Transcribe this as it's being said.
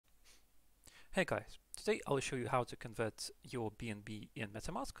Hey guys, today I will show you how to convert your BNB in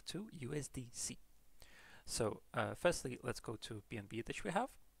Metamask to USDC. So firstly, let's go to BNB that we have,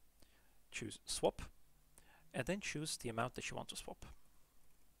 choose swap, and then choose the amount that you want to swap.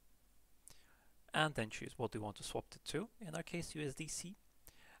 And then choose what do you want to swap it to, in our case USDC,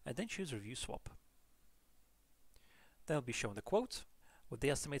 and then choose review swap. Then will be shown the quote with the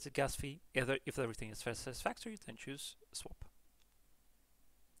estimated gas fee. If everything is satisfactory, then choose swap.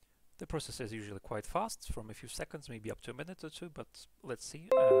 The process is usually quite fast, from a few seconds, maybe up to a minute or two, but let's see.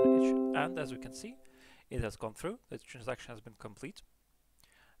 And as we can see, it has gone through, the transaction has been complete.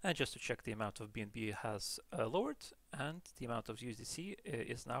 And just to check, the amount of BNB has lowered, and the amount of USDC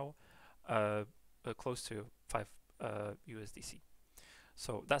is now close to 5 USDC.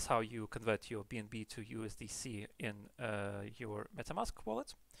 So that's how you convert your BNB to USDC in your Metamask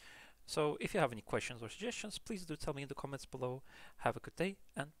wallet. So if you have any questions or suggestions, please do tell me in the comments below. Have a good day,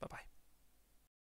 and bye-bye.